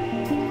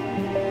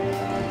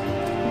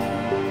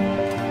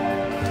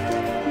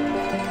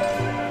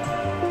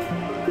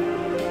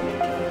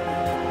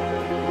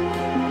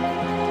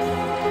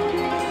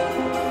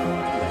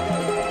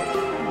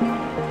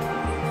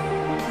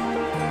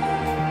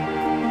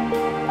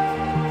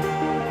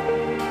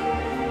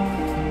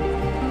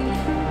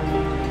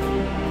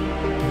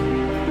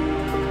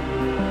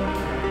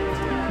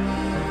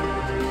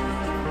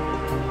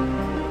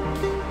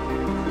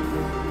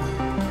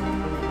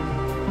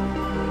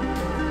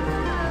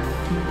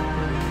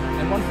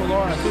 for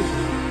Laura too.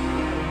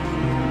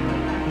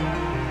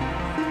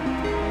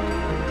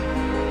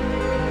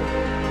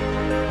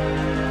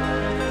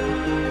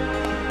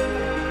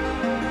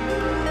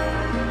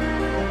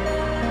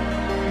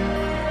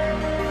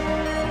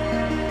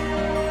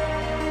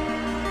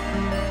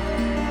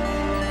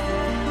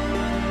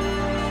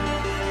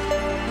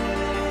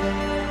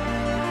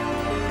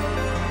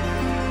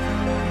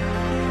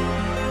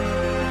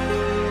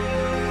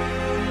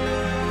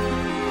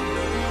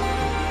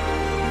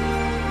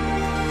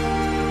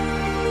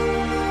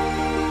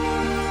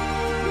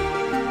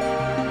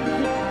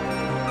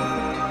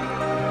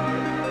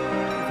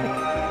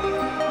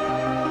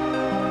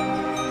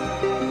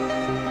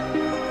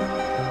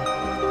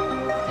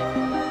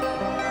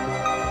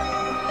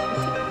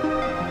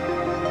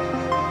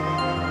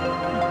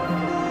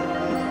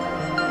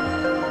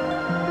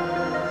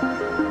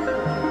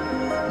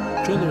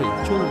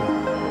 Jewelry.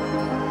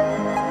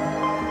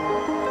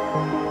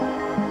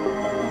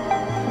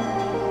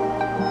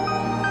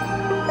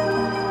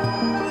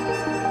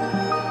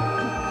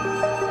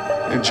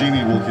 And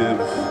Jeannie will give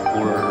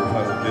Laura her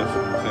final gift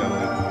from her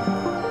family,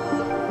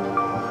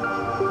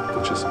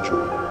 which is some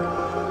jewelry.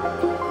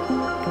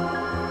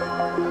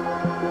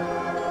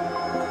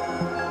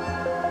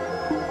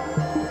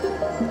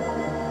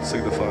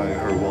 Signifying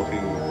her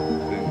welcoming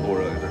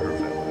Laura into her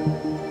family.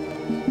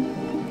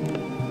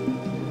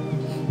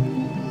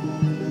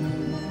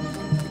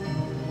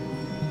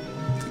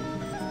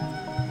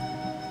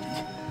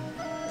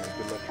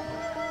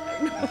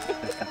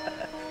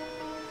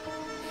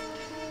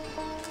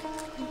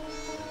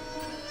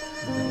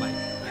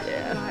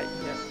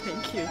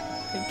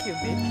 Thank you,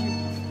 baby.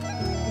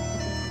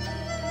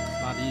 It's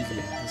not easy.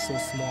 It's so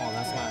small.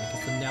 That's why.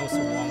 Because the nail's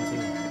so long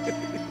too.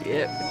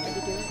 Yep.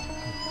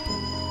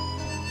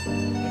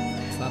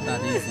 It's not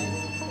that easy.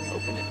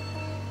 Open it.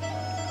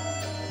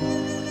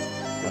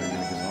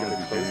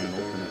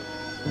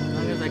 As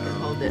long as I can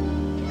hold it.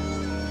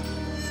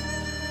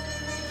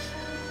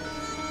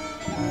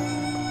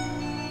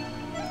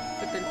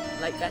 Put it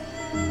like that.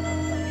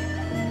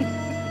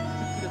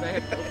 Because I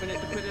have to open it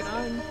to put it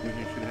on. We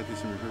should have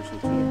this in rehearsal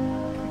too.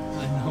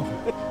 I know.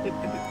 There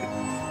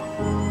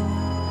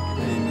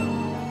you go.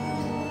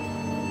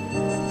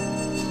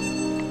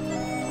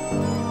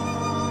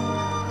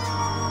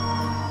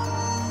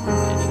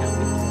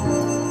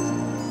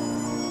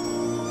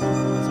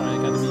 Sorry, I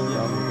got to be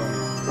here.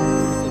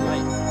 It's the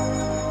light.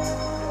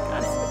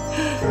 Got it.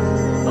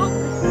 Oh!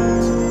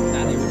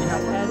 Daddy, would you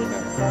have her?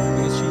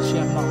 Because she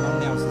have not long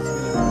nails. It's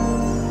really hard.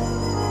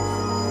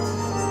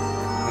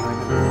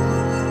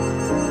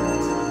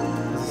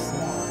 This is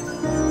small, right?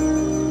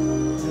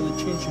 The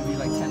chin should be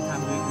like 10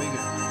 times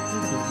bigger. So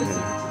it's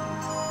easier.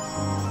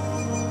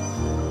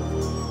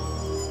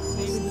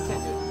 Maybe you can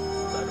do it.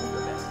 So I don't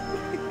feel bad.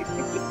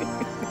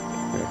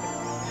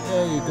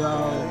 There you go.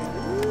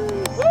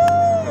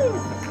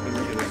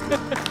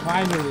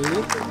 Finally.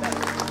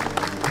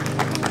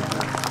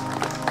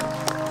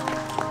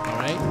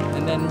 Alright,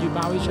 and then you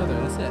bow each other,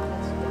 that's it.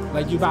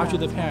 Like you bow to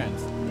the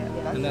parents.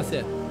 And that's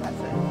it.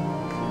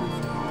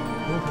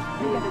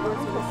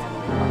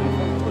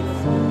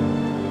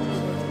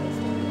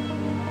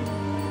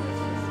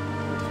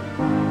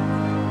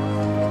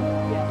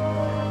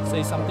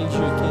 Say something to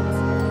your kids.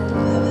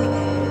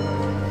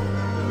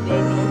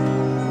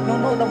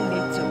 No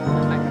need to. The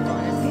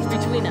microphone is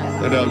between us.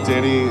 And now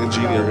Danny and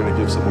Jeannie are going to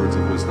give some words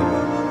of wisdom.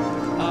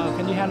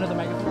 Can you handle the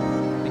microphone?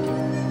 Thank you.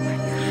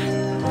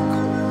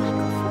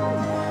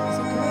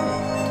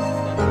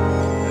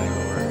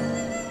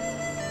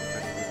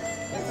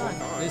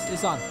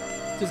 It's on.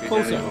 Just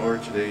closer. Danny and Laura,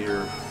 today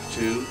you're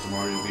 2,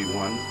 tomorrow you'll be 1.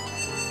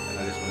 And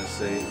I just want to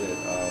say that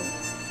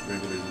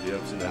remember there's the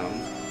ups and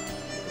downs.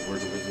 The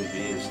word of wisdom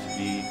is to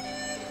be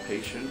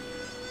patient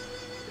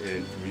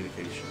and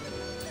communication.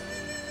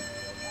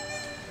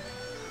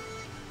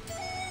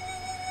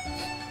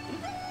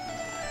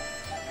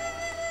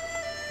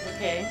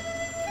 Okay.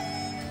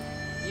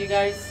 You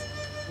guys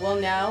will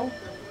now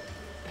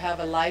have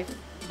a life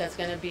that's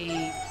going to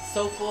be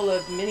so full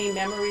of many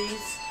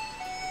memories,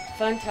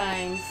 fun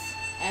times,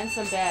 and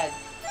some bad.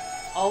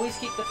 Always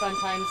keep the fun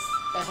times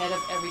ahead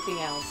of everything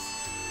else.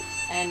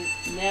 And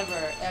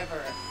never,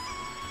 ever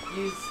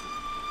use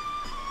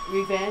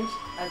revenge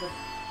as a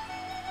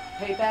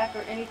payback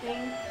or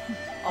anything.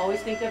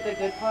 Always think of the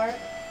good part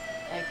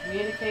and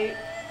communicate.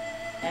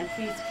 And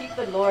please keep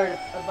the Lord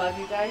above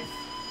you guys,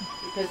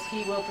 because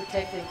He will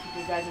protect and keep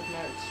you guys'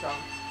 marriage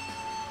strong.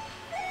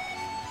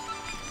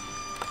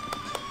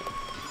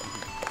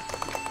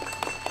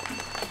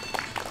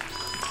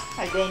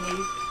 Hi Danny,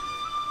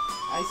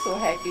 I'm so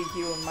happy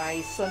you are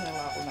my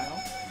son-in-law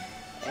now,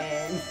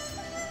 and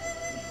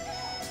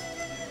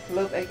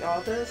love each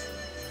other,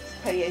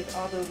 pay each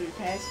other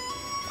requests,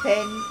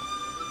 stand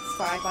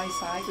side by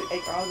side with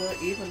each other,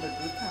 even the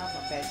good time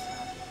or bad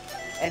time,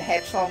 and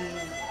have some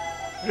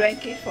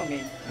grandkids for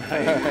me.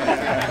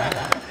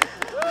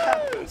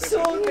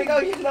 Soon,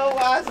 because you know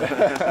what,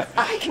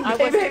 I can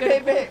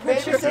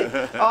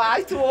babysit, or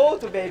I'm too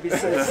old to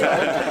babysit. So.